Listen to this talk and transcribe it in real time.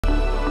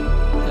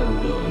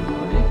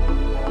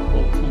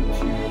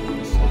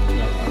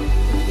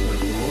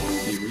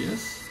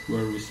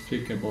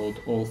speak about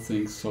all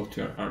things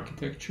software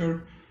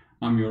architecture.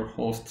 I'm your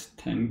host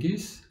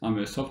Tengiz. I'm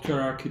a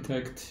software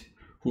architect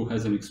who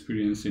has an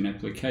experience in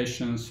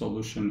application,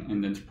 solution,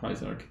 and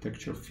enterprise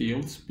architecture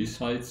fields,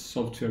 besides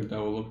software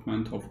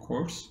development, of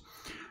course.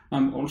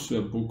 I'm also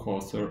a book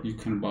author. You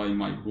can buy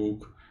my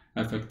book,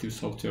 Effective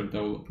Software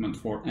Development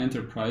for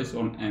Enterprise,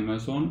 on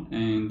Amazon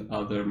and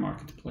other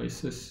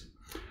marketplaces.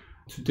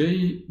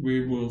 Today,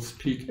 we will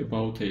speak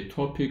about a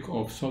topic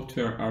of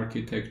software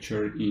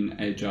architecture in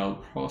agile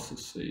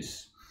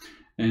processes.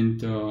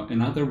 And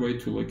another way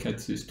to look at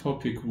this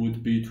topic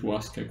would be to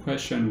ask a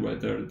question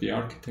whether the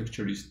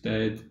architecture is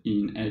dead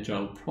in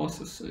agile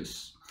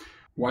processes.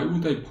 Why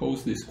would I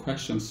pose these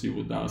questions, you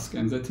would ask?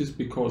 And that is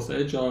because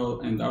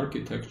agile and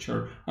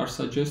architecture are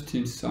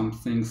suggesting some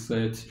things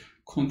that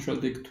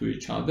contradict to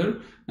each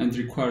other and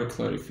require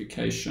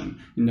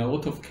clarification. In a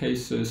lot of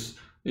cases,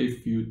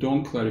 if you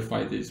don't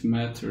clarify these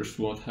matters,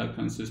 what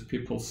happens is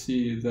people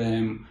see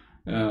them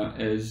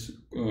as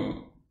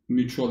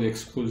mutually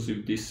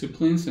exclusive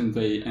disciplines, and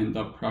they end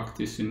up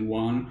practicing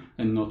one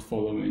and not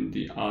following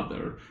the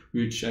other,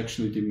 which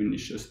actually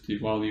diminishes the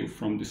value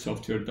from the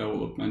software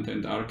development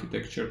and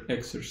architecture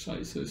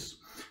exercises.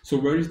 So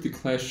where is the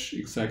clash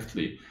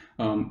exactly?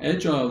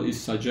 Agile is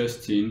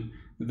suggesting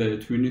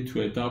that we need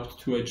to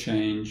adapt to a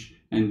change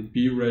and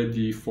be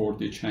ready for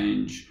the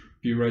change,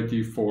 be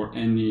ready for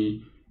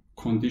any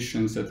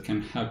conditions that can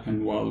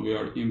happen while we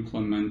are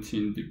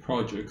implementing the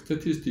project.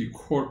 That is the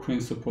core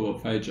principle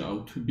of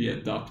Agile, to be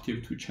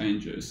adaptive to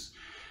changes,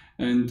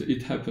 and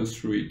it happens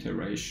through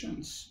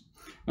iterations.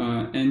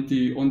 On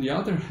the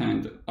other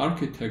hand,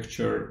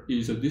 architecture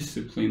is a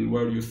discipline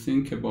where you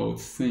think about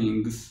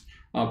things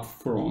up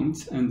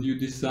front and you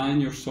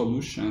design your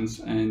solutions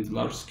and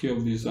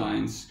large-scale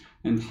designs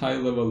and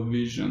high-level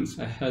visions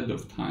ahead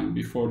of time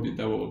before the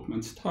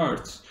development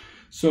starts.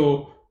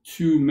 So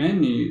to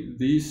many,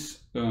 this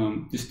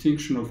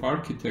distinction of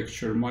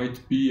architecture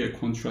might be a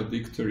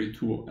contradictory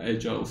to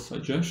Agile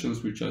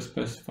suggestions, which I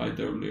specified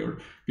earlier,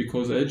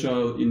 because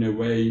Agile, in a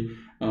way,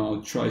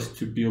 tries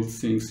to build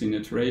things in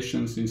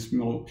iterations, in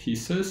small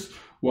pieces,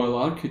 while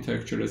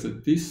architecture as a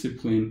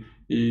discipline,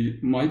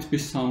 it might be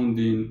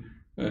sounding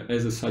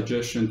as a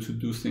suggestion to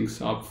do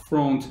things up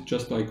front,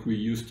 just like we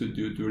used to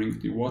do during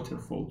the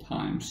waterfall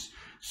times.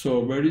 So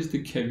where is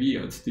the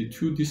caveat? The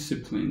two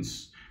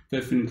disciplines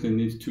definitely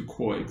need to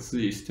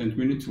coexist, and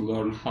we need to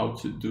learn how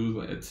to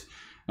do that.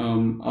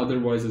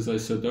 Otherwise, as I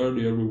said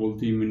earlier, we will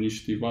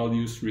diminish the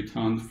values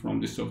returned from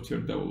the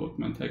software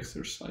development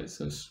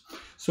exercises.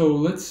 So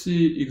let's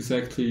see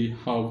exactly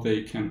how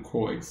they can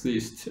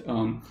coexist.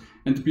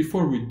 And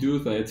before we do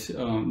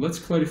that, let's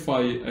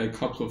clarify a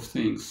couple of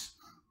things.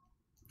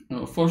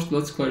 First,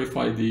 let's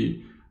clarify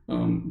the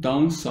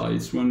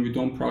downsides when we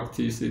don't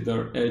practice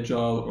either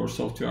Agile or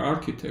software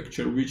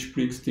architecture, which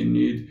brings the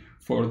need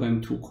for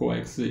them to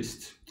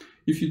coexist.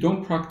 If you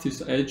don't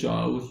practice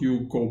Agile, you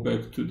go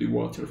back to the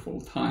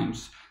waterfall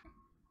times.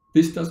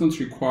 This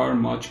doesn't require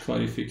much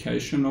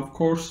clarification, of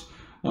course,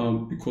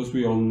 because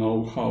we all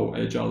know how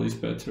Agile is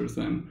better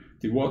than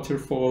the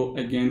waterfall,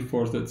 again,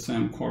 for that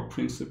same core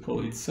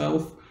principle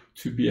itself,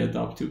 to be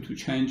adaptive to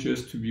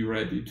changes, to be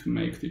ready to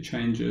make the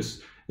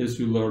changes as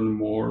you learn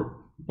more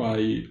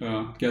by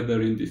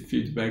gathering the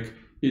feedback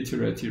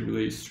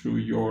iteratively through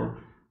your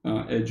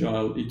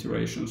Agile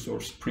iterations or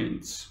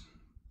sprints.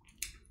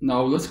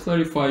 Now let's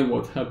clarify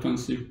what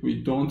happens if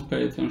we don't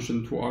pay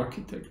attention to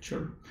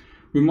architecture.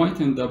 We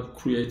might end up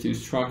creating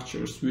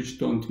structures which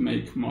don't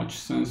make much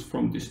sense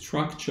from the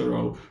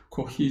structural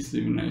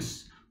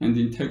cohesiveness and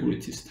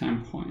integrity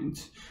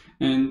standpoint.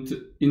 And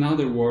in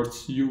other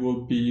words, you will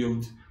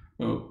build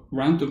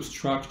random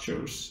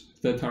structures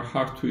that are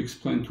hard to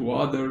explain to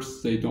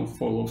others. They don't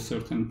follow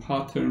certain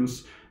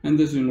patterns. And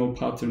as you know,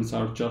 patterns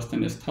are just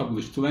an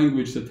established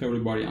language that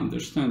everybody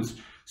understands.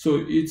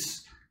 So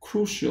it's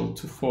crucial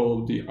to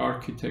follow the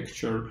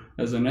architecture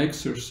as an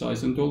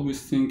exercise and always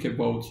think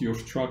about your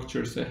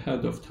structures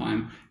ahead of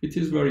time. It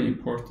is very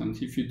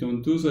important. If you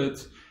don't do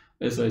that,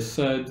 as I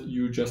said,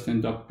 you just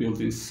end up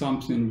building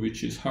something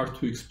which is hard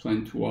to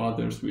explain to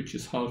others, which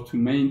is hard to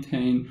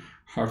maintain,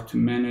 hard to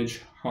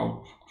manage,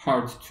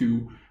 hard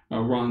to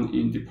run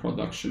in the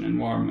production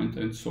environment,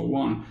 and so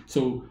on.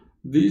 So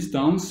these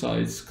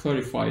downsides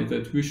clarify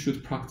that we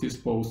should practice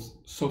both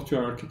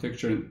software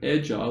architecture and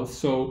Agile,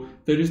 so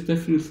there is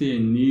definitely a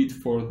need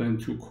for them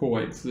to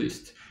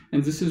coexist.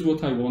 And this is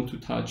what I want to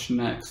touch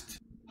next,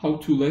 how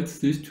to let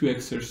these two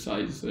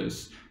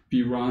exercises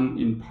be run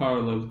in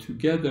parallel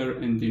together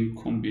and in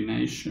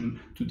combination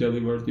to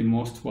deliver the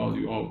most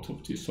value out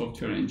of the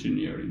software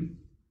engineering.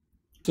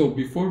 So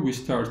before we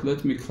start,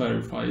 let me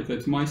clarify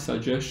that my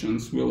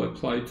suggestions will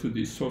apply to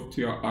the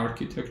software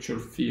architecture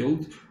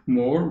field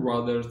more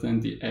rather than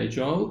the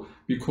Agile,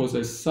 because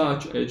as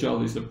such,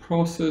 Agile is a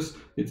process,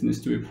 it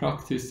needs to be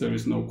practiced, there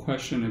is no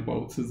question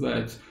about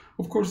that.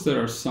 Of course,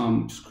 there are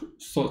some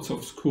sorts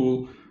of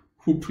school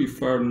who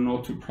prefer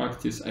not to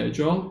practice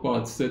Agile,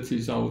 but that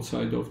is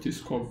outside of the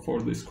scope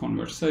for this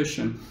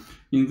conversation.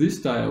 In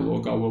this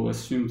dialogue, I will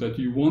assume that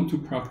you want to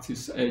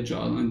practice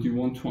Agile and you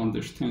want to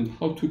understand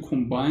how to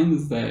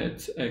combine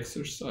that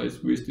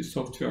exercise with the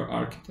software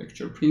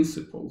architecture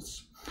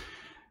principles.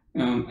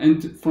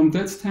 And from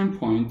that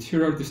standpoint,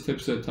 here are the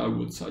steps that I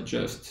would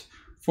suggest.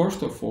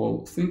 First of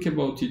all, think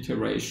about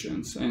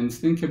iterations and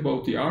think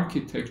about the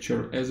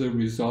architecture as a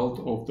result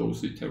of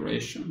those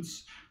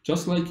iterations.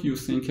 Just like you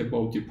think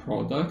about the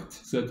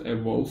product that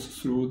evolves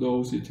through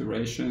those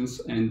iterations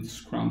and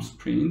Scrum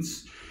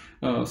sprints,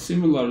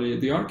 similarly,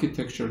 the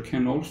architecture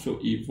can also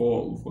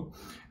evolve.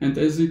 And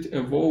as it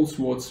evolves,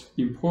 what's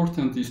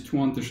important is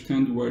to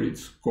understand where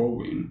it's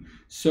going.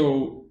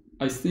 So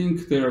I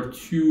think there are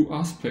two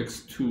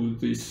aspects to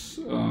this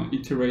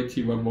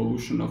iterative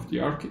evolution of the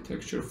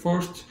architecture.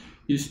 First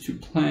is to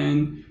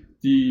plan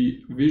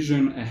the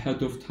vision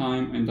ahead of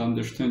time and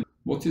understand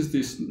what is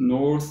this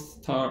North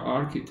Star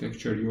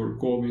architecture you're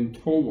going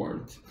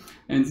toward.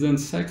 And then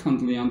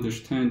secondly,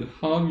 understand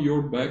how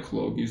your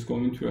backlog is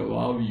going to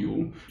allow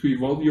you to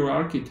evolve your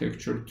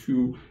architecture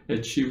to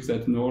achieve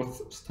that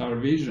North Star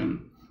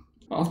vision.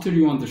 After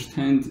you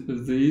understand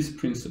these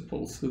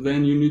principles,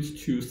 then you need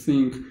to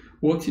think,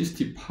 what is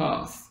the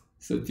path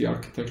that the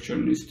architecture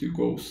needs to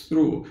go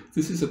through?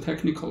 This is a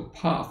technical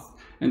path.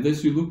 And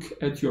as you look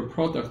at your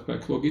product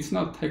backlog, it's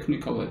not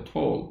technical at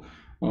all.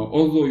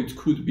 Although it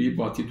could be,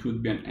 but it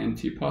would be an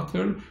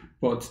anti-pattern.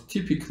 But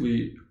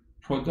typically,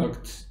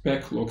 product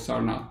backlogs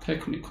are not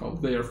technical,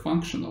 they are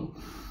functional.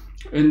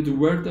 And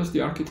where does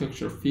the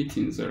architecture fit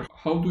in there?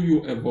 How do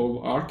you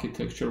evolve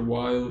architecture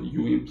while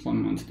you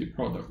implement the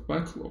product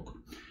backlog?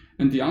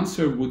 And the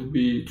answer would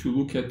be to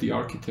look at the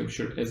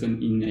architecture as an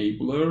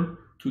enabler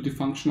to the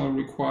functional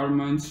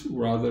requirements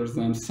rather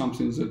than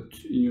something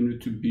that you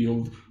need to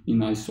build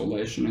in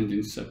isolation and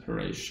in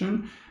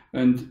separation.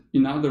 And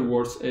in other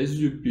words, as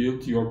you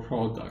build your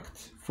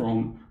product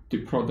from the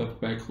product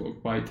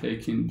backlog by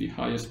taking the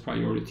highest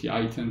priority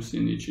items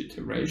in each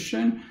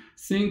iteration,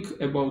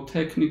 think about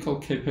technical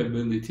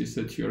capabilities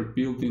that you're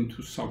building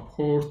to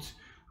support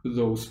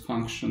those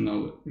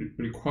functional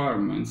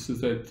requirements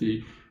that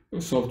the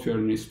software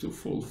needs to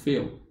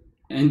fulfill.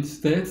 And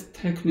that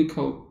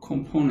technical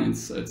component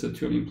set that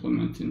you're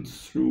implementing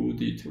through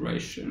the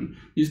iteration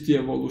is the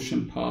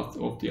evolution path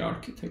of the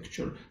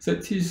architecture.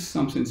 That is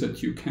something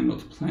that you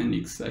cannot plan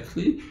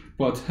exactly,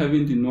 but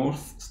having the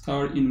North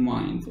Star in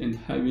mind and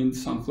having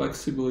some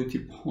flexibility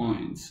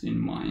points in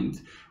mind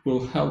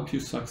will help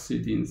you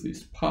succeed in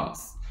this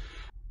path.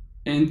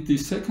 And the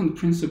second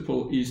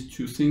principle is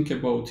to think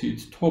about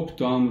it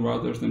top-down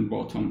rather than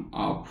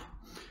bottom-up.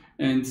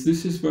 And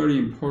this is very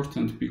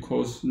important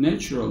because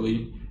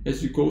naturally,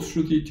 as you go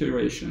through the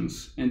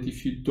iterations, and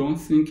if you don't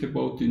think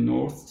about the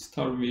North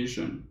Star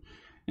vision,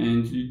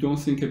 and you don't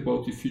think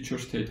about the future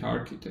state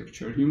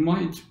architecture, you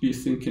might be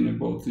thinking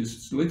about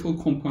these little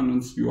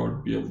components you are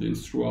building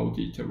throughout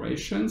the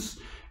iterations,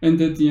 and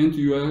at the end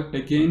you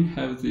again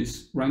have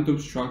these random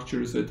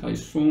structures that I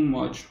so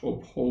much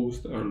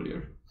opposed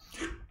earlier.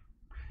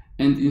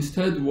 And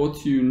instead,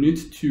 what you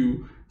need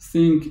to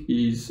think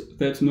is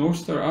that North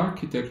Star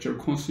architecture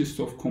consists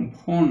of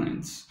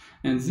components,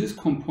 and these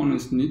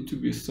components need to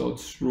be thought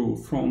through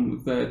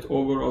from that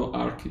overall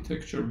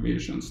architecture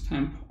vision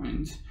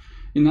standpoint.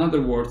 In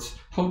other words,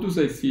 how do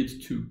they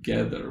fit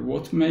together?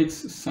 What makes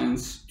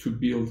sense to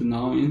build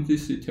now in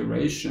this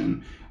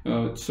iteration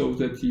so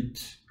that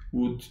it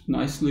would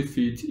nicely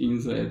fit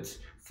in that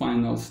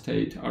final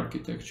state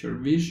architecture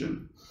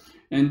vision?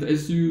 And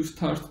as you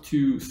start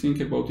to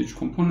think about each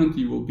component,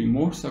 you will be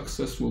more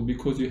successful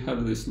because you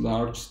have this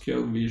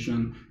large-scale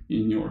vision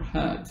in your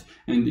head.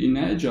 And in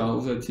Agile,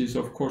 that is,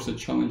 of course, a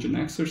challenging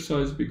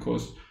exercise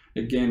because,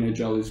 again,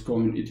 Agile is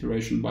going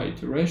iteration by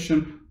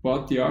iteration,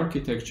 but the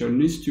architecture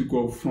needs to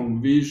go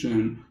from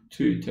vision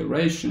to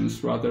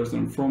iterations rather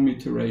than from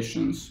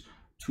iterations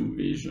to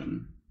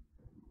vision.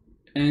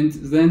 And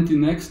then the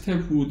next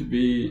step would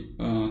be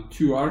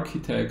to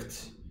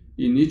architect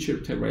in each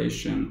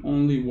iteration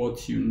only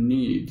what you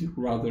need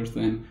rather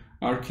than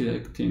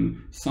architecting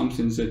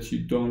something that you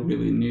don't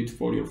really need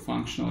for your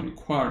functional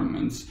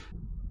requirements.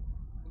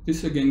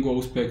 This again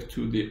goes back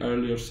to the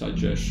earlier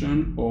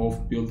suggestion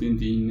of building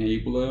the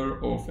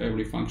enabler of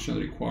every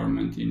functional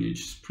requirement in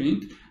each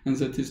sprint, and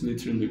that is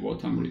literally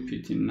what I'm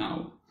repeating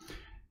now.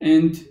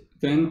 And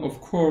then,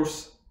 of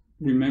course,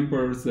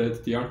 remember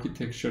that the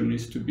architecture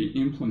needs to be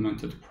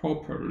implemented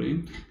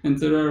properly, and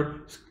there are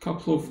a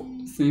couple of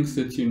things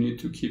that you need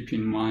to keep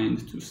in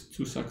mind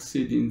to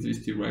succeed in this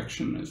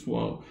direction as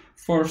well.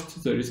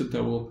 First, there is a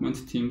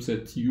development team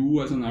that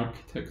you as an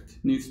architect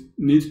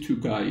need to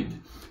guide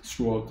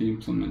throughout the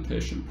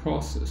implementation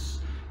process.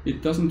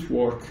 It doesn't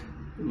work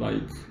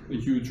like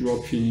you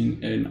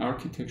dropping an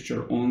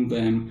architecture on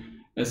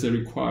them as a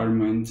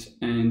requirement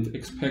and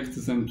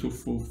expect them to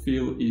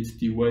fulfill it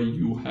the way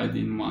you had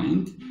in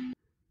mind.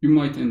 You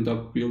might end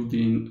up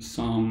building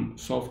some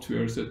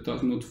software that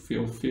does not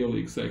fulfill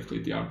exactly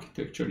the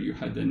architecture you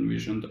had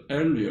envisioned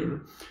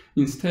earlier.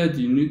 Instead,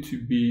 you need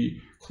to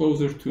be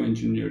closer to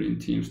engineering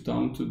teams,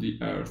 down to the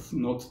earth,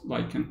 not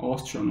like an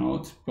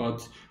astronaut,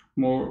 but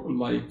more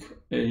like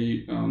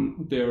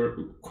their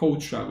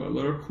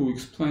co-traveler who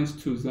explains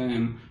to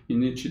them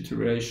in each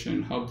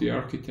iteration how the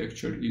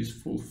architecture is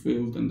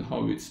fulfilled and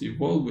how it's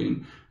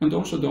evolving. And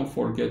also don't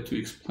forget to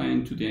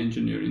explain to the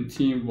engineering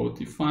team what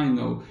the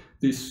final,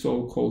 this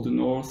so-called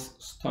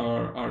North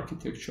Star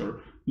architecture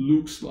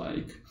looks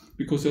like,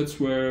 because that's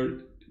where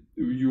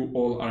you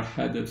all are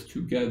headed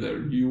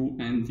together, you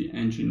and the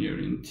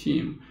engineering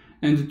team.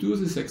 And do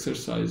these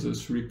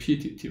exercises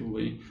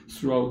repetitively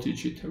throughout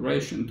each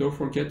iteration. Don't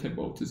forget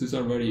about this. These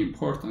are very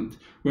important.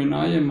 When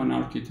I am an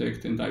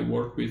architect and I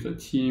work with a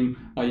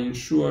team, I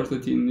ensure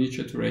that in each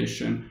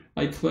iteration,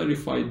 I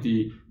clarify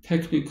the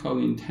technical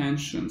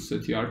intentions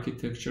that the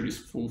architecture is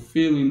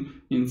fulfilling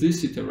in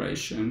these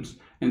iterations.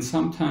 And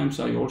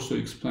sometimes I also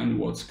explain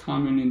what's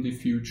coming in the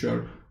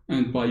future.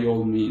 And by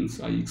all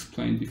means, I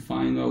explain the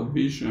final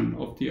vision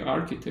of the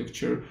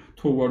architecture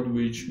toward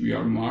which we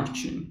are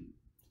marching.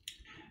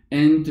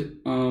 And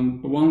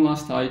one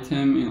last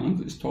item on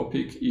this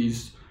topic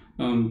is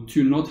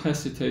to not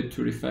hesitate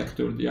to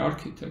refactor the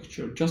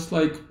architecture. Just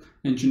like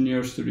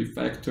engineers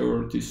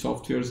refactor the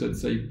softwares that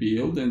they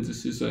build, and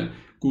this is a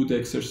good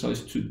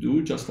exercise to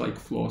do, just like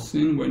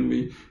flossing when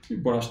we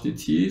brush the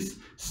teeth.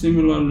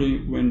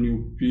 Similarly, when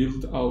you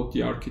build out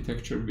the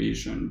architecture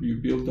vision, you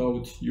build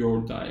out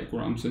your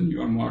diagrams and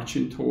you are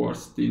marching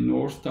towards the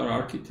North Star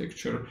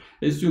architecture.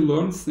 As you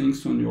learn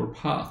things on your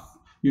path,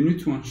 you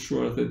need to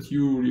ensure that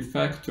you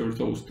refactor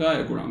those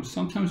diagrams.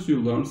 Sometimes you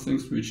learn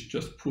things which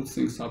just put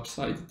things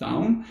upside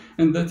down,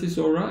 and that is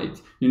all right.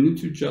 You need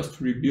to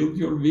just rebuild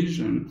your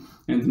vision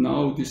and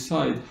now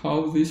decide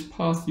how this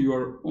path you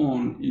are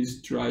on is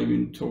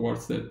driving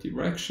towards that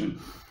direction.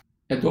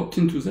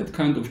 Adopting to that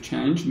kind of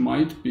change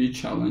might be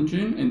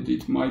challenging, and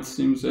it might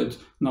seem that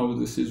now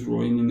this is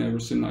ruining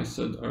everything I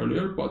said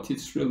earlier, but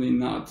it's really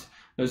not.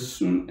 As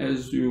soon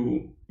as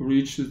you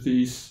reach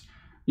this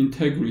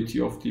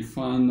integrity of the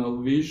final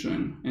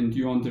vision and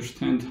you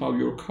understand how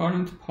your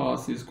current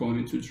path is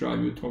going to drive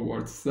you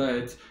towards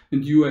that,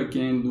 and you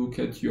again look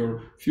at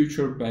your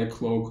future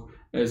backlog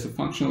as a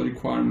functional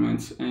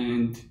requirements,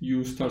 and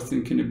you start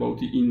thinking about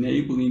the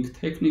enabling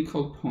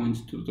technical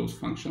points to those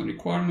functional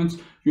requirements,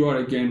 you are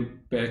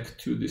again back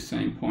to the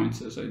same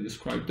points as I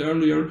described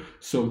earlier,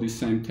 so the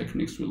same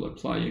techniques will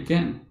apply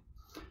again.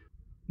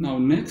 Now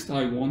next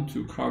I want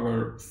to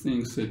cover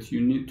things that you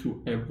need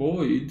to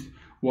avoid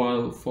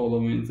while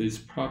following these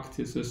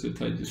practices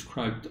that I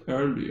described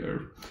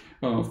earlier.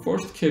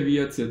 First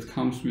caveat that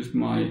comes with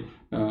my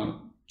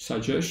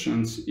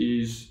suggestions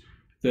is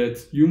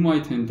that you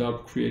might end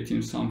up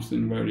creating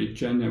something very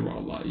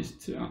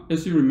generalized.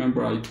 As you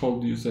remember, I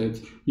told you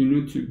that you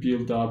need to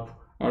build up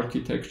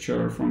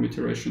architecture from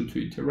iteration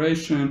to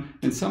iteration,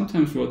 and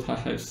sometimes what I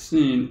have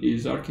seen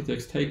is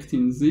architects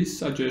taking this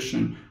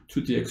suggestion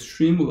to the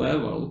extreme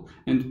level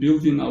and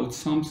building out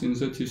something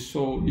that is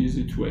so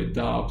easy to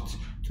adapt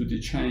to the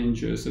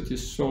changes, that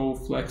is so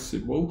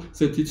flexible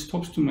that it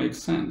stops to make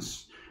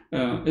sense.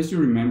 As you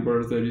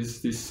remember, there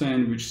is this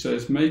saying which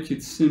says, make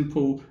it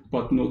simple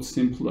but not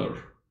simpler,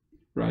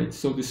 right?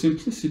 So the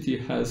simplicity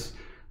has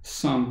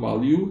some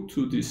value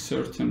to this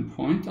certain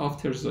point.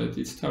 After that,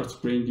 it starts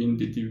bringing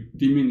the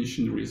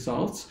diminishing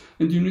results,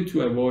 and you need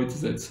to avoid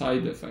that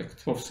side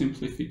effect of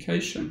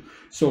simplification.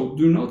 So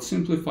do not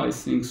simplify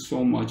things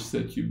so much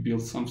that you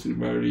build something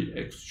very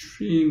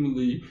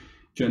extremely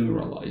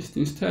generalized.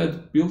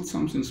 Instead, build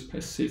something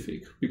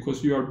specific,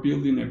 because you are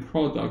building a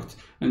product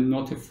and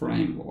not a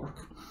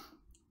framework.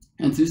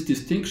 And this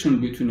distinction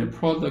between a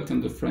product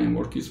and a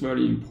framework is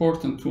very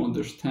important to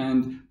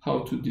understand how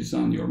to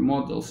design your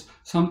models.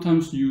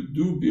 Sometimes you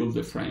do build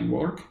a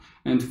framework,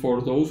 and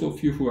for those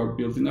of you who are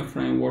building a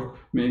framework,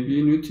 maybe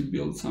you need to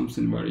build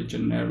something very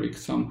generic,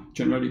 some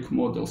generic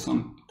model,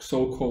 some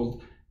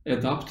so-called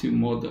adaptive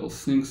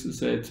models, things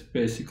that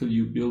basically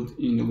you build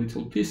in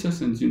little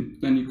pieces and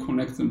then you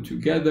connect them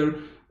together,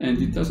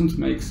 and it doesn't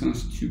make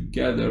sense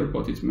together,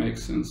 but it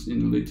makes sense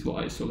in little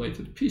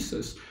isolated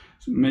pieces.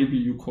 So maybe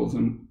you call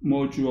them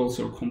modules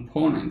or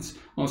components.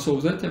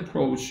 Also, that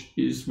approach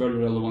is very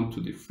relevant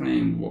to the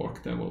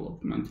framework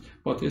development.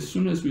 But as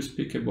soon as we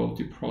speak about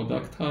the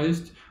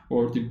productized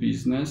or the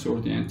business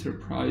or the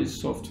enterprise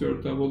software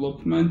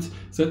development,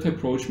 that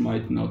approach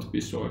might not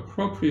be so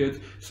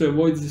appropriate. So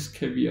avoid this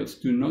caveat.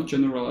 Do not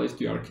generalize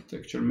the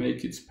architecture,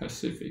 make it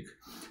specific.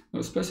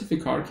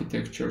 Specific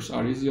architectures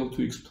are easier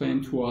to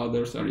explain to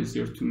others, are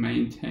easier to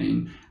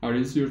maintain, are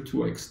easier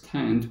to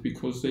extend,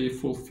 because they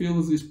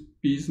fulfill this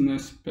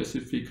business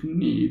specific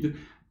need,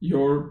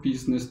 your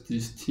business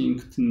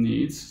distinct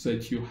needs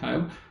that you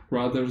have,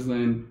 rather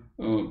than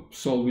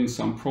solving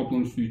some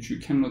problems which you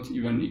cannot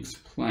even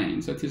explain.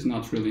 That is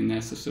not really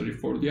necessary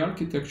for the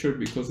architecture,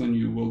 because then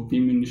you will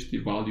diminish the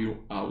value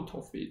out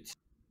of it.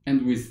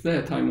 And with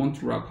that, I want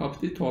to wrap up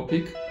the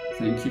topic.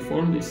 Thank you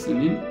for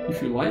listening.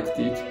 If you liked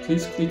it,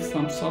 please click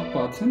thumbs up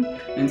button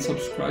and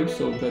subscribe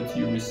so that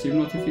you receive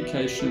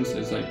notifications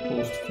as I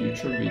post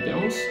future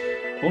videos.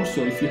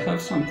 Also, if you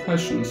have some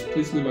questions,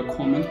 please leave a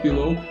comment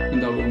below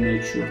and I will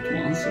make sure to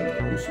answer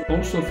those.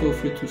 Also, feel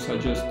free to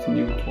suggest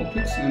new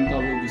topics and I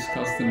will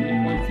discuss them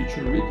in my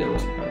future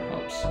videos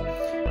perhaps.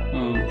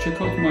 Check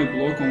out my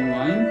blog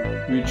online,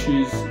 which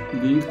is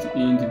linked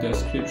in the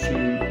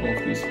description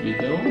of this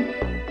video.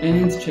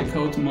 And check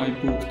out my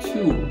book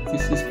too.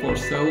 This is for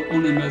sale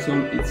on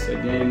Amazon. It's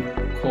again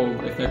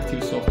called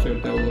Effective Software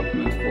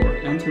Development for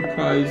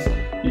Enterprise.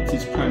 It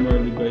is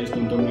primarily based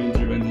on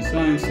domain-driven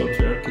design,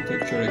 software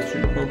architecture,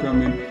 extreme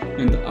programming,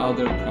 and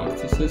other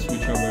practices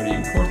which are very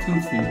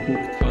important. This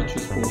book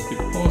touches both the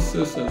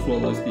process as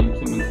well as the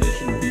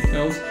implementation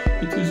details.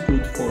 It is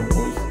good for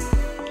both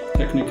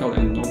technical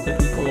and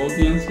non-technical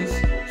audiences.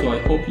 So I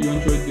hope you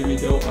enjoyed the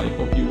video. I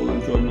hope you will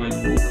enjoy my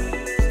book.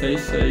 Stay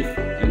safe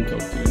and talk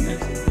to you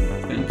next time.